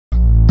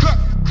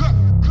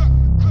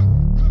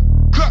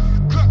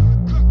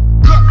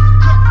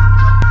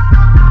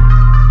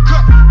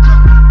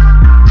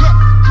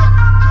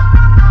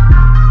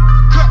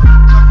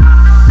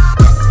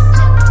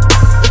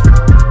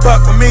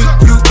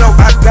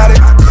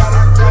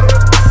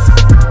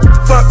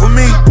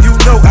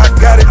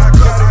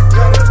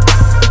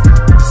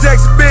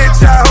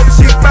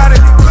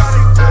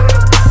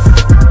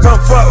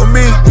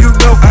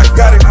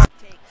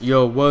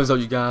Yo, what is up,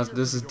 you guys?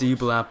 This is D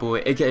Black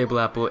Boy, aka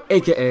Black Boy,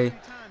 aka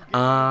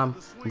I'm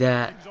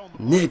that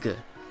nigga,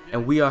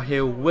 and we are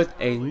here with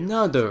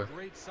another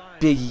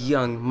Biggie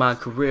Young My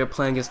Career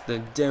playing against the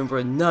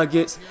Denver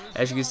Nuggets.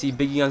 As you can see,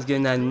 Biggie Young's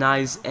getting that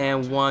nice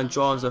and one,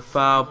 draws a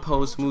foul,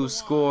 post move,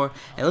 score,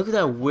 and look at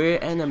that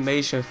weird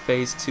animation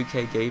face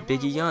 2K gave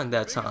Biggie Young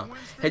that time.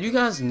 Have you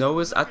guys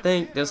noticed? I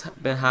think this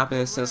been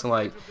happening since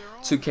like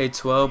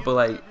 2K12, but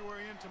like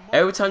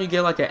every time you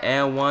get like an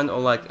and one or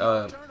like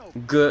a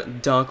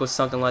good dunk or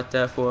something like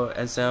that, for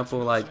example,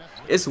 like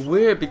it's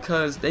weird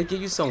because they give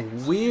you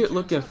some weird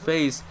looking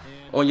face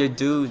on your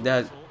dude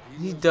that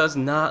he does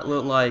not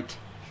look like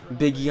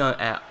Biggie Young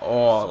at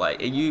all.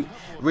 Like, if you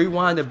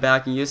rewind it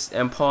back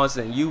and pause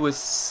it, you would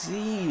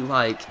see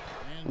like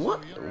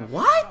what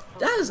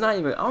that is not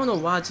even, I don't know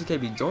why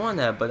 2K be doing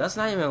that, but that's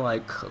not even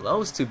like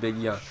close to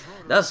Biggie Young.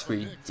 That's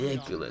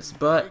ridiculous.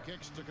 But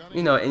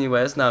you know,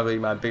 anyway, that's not really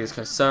my biggest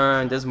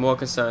concern. There's more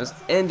concerns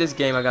in this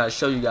game I gotta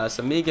show you guys.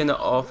 So me getting the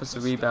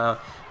offensive rebound,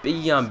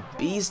 Biggie Young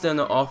beast in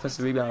the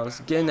offensive rebounds,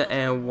 getting the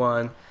and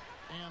one,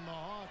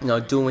 you know,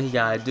 doing what he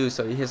gotta do.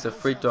 So he hits the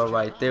free throw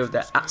right there with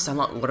that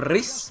excellent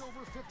wrist.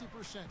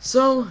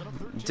 So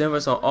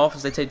Denver's on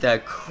offense, they take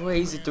that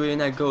crazy three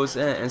and that goes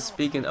in. And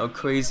speaking of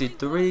crazy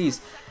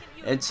threes,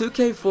 in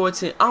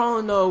 2K14, I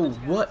don't know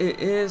what it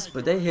is,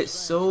 but they hit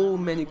so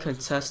many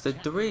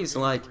contested threes.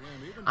 Like,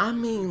 I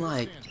mean,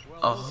 like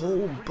a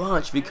whole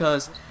bunch,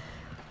 because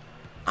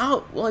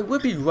we'll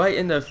be right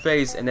in their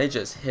face and they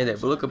just hit it.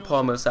 But look at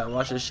Paul Millsap,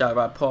 watch the shot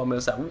right. Paul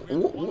Millsap,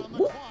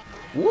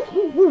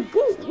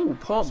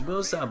 Paul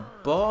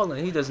Millsap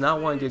balling. He does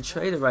not want to get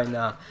traded right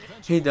now.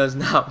 He does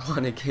not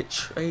want to get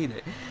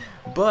traded.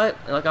 But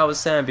like I was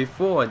saying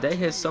before, they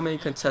hit so many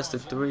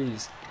contested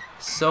threes.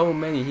 So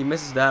many. He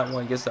misses that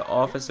one, gets the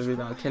offensive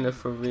rebound,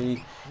 Kenneth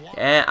Fareed,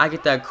 and I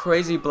get that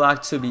crazy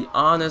block. To be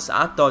honest,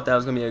 I thought that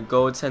was gonna be a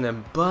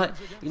goaltending, but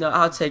you know,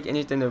 I'll take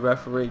anything the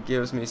referee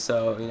gives me,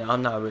 so you know,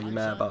 I'm not really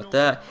mad about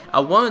that. I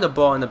wanted the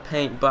ball in the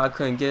paint, but I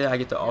couldn't get it. I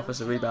get the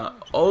offensive rebound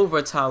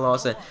over Ty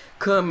Lawson.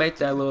 Couldn't make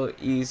that little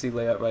easy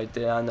layup right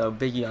there. I know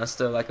Biggie, I'm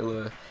still like a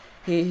little,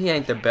 he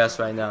ain't the best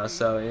right now,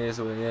 so it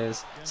is what it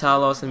is. Ty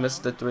Lawson misses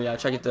the three. I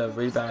try to get the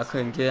rebound, I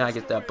couldn't get it. I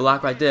get that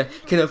block right there.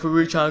 Kenneth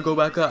Fareed trying to go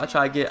back up. I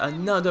try to get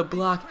another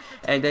block,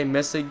 and they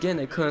miss again.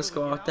 They couldn't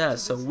score off that.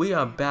 So we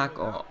are back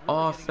on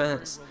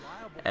offense.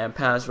 And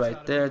pass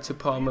right there to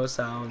Paul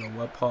Millsap. I don't know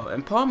what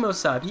Paul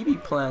Millsap, he be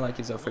playing like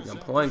he's a freaking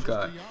point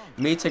guard.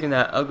 Me taking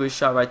that ugly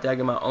shot right there, I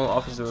get my own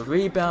offensive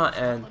rebound,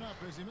 and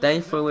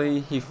thankfully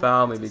he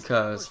fouled me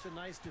because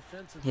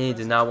he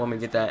did not want me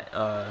to get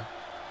that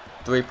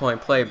three-point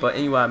play. But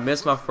anyway, I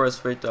missed my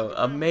first free throw.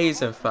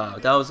 Amazing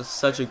foul. That was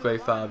such a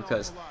great foul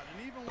because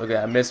look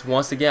at, I missed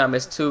once again. I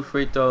missed two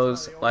free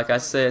throws. Like I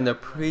said in the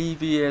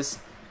previous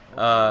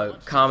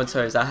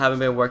commentaries, I haven't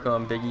been working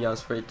on Biggie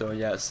Young's free throw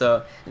yet,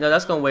 so you know,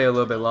 that's gonna wait a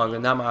little bit longer.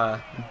 Not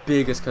my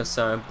biggest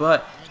concern,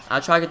 but I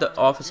try to get the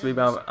offensive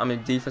rebound,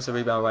 defensive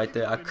rebound right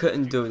there. I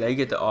couldn't do it. They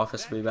get the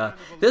offensive rebound.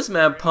 This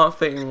man pump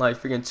faking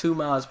like freaking 2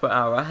 miles per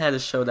hour. I had to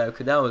show that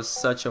because that was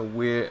such a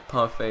weird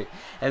pump fake.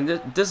 And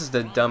this is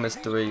the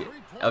dumbest three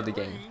of the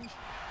game.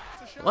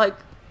 Like,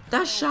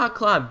 that shot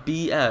clock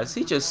BS.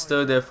 He just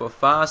stood there for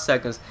 5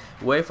 seconds,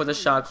 wait for the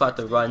shot clock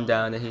to run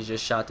down, and he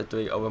just shot the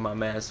three over my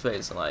man's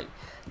face. Like,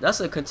 that's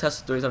a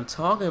contested threes I'm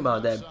talking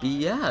about, that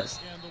BS.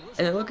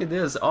 And look at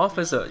this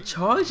offensive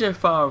charging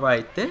foul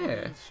right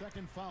there.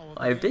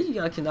 Like, Biggie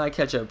Young cannot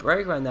catch a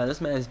break right now. This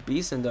man's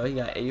beasting though. He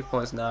got 8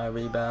 points, 9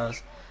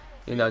 rebounds.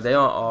 You know, they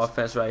on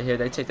offense right here.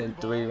 They take the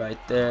three right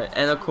there,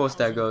 and of course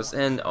that goes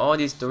in. All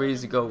these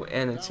threes go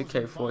in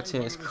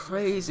 2K14. It's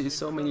crazy,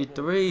 so many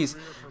threes.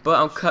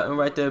 But I'm cutting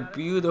right there.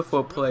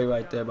 Beautiful play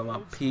right there by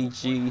my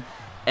PG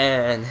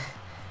and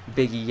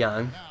Biggie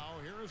Young.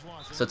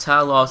 So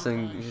Ty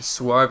Lawson just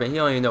swerving. He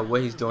don't even know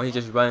what he's doing. He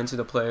just running to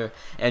the player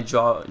and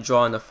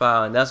drawing the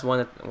foul. And that's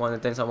one of the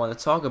things I want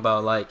to talk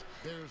about. Like,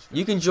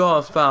 you can draw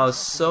a foul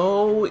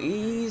so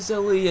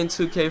easily in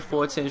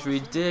 2K14. It's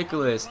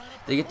ridiculous.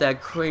 They get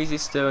that crazy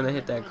steal and they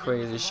hit that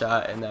crazy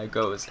shot, and that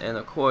goes. And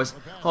of course,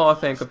 Hall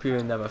of Fame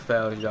computer never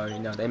fails. You already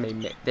know.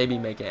 They be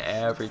making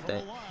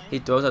everything. He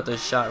throws out the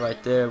shot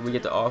right there. We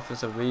get the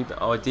offensive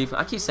rebound or defense.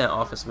 I keep saying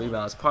offensive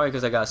rebounds, probably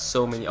because I got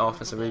so many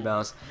offensive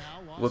rebounds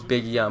with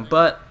Biggie Young.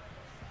 But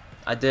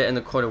I did in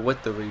the quarter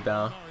with the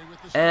rebound.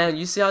 And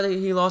you see how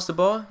he lost the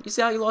ball? You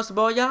see how he lost the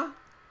ball, y'all?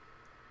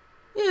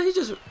 Yeah, he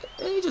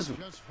just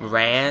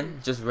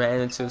ran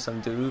into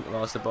some dude,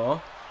 lost the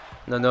ball.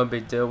 No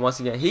big deal. Once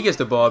again, he gets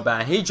the ball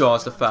back, he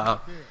draws the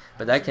foul.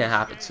 But that can't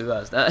happen to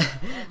us.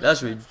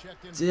 That's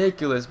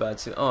ridiculous by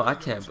 2. Oh, I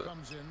can't. But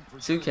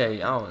 2K,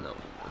 I don't know.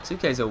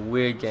 2K is a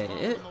weird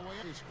game.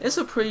 It's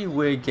a pretty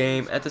weird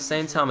game. At the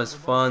same time, it's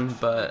fun,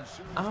 but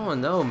I don't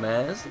know,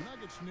 man.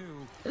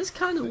 It's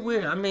kind of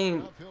weird. I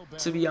mean,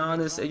 to be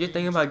honest, if you're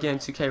thinking about getting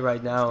 2K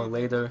right now or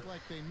later,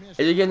 if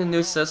you're getting the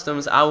new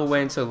systems, I will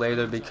wait until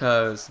later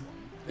because,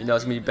 you know,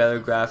 it's going to be better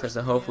graphics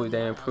and hopefully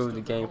they improve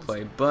the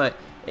gameplay. But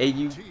if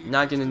you're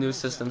not getting the new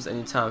systems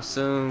anytime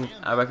soon,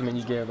 I recommend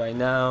you get it right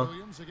now.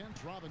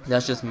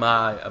 That's just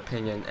my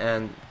opinion.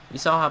 And You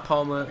saw how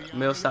Paul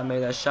Millsap made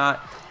that shot,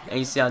 and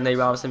you see how Nate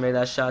Robinson made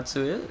that shot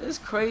too. It's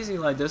crazy.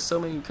 Like, there's so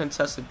many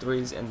contested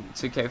threes in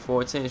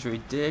 2K14. It's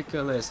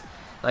ridiculous.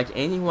 Like,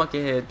 anyone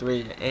can hit a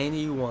three in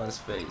anyone's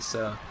face.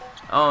 So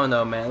I don't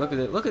know, man. Look at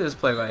it. Look at this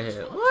play right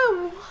here.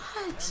 What?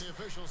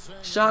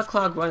 Shot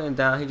clock running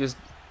down. He just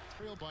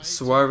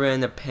swerving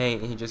in the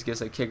paint, and he just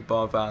gets a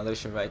kickball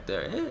violation right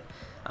there.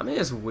 I mean,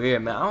 it's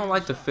weird, man. I don't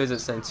like the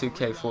physics in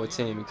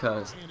 2K14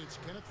 because,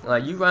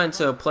 like, you run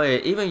into a player,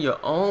 even your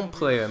own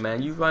player,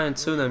 man, you run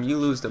into them, you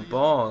lose the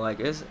ball.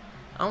 Like,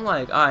 I'm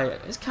like,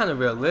 alright, it's kind of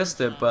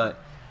realistic, but,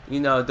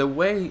 you know, the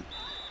way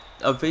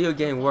a video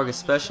game works,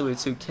 especially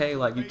 2K,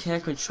 like, you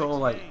can't control,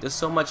 like, there's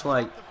so much,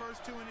 like,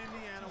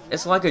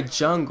 it's like a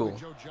jungle.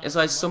 It's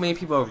like so many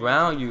people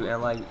around you,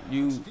 and, like,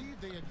 you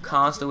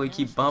constantly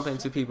keep bumping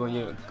into people, and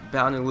you're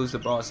bound to lose the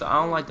ball. So I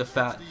don't like the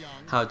fact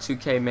how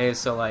 2K made it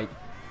so,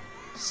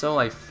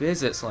 like,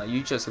 physics, like,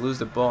 you just lose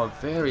the ball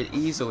very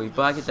easily.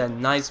 But I get that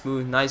nice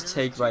move, nice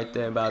take right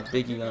there by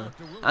Biggie. I'm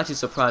actually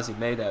surprised he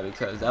made that,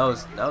 because that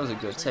was a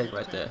good take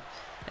right there.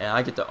 And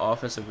I get the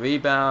offensive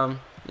rebound.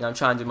 You know, I'm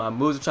trying to do my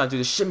moves. I'm trying to do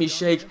the shimmy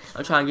shake.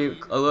 I'm trying to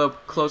get a little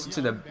closer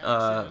to the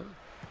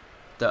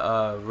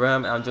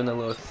rim. I'm doing a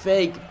little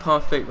fake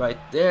pump fake right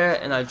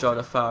there, and I draw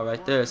the foul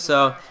right there.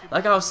 So,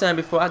 like I was saying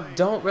before, I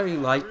don't really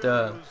like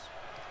the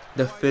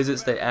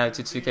physics they add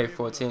to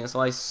 2K14. It's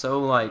like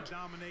so like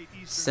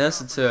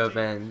sensitive,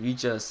 and you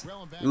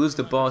lose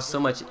the ball so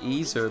much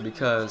easier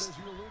because,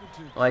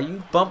 like,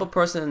 you bump a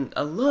person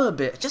a little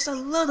bit, just a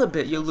little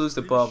bit, you lose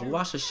the ball. But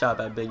watch the shot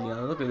by Biggie. You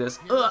know, look at this.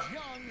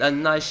 That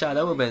nice shot.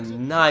 That would have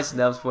been nice.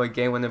 That was for a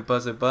game-winning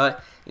buzzer,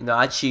 but, you know,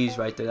 I cheesed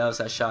right there. That was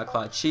that shot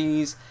clock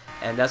cheese,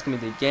 and that's gonna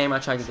be the game. I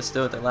tried to get the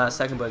steal at the last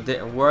second, but it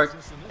didn't work.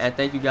 And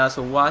thank you guys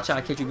for watching.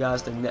 I'll catch you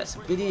guys in the next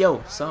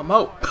video. Some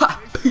more.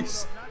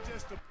 Peace.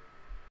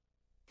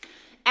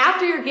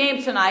 After your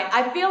game tonight,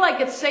 I feel like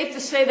it's safe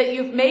to say that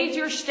you've made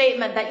your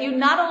statement that you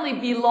not only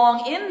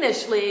belong in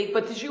this league,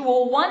 but that you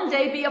will one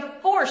day be a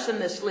force in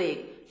this league.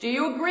 Do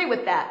you agree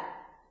with that?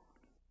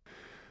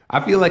 I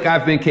feel like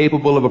I've been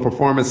capable of a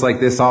performance like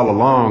this all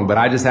along, but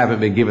I just haven't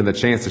been given the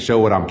chance to show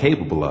what I'm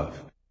capable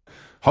of.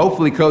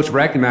 Hopefully, Coach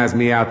recognized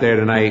me out there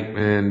tonight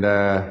and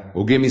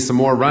will give me some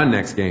more run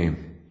next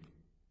game.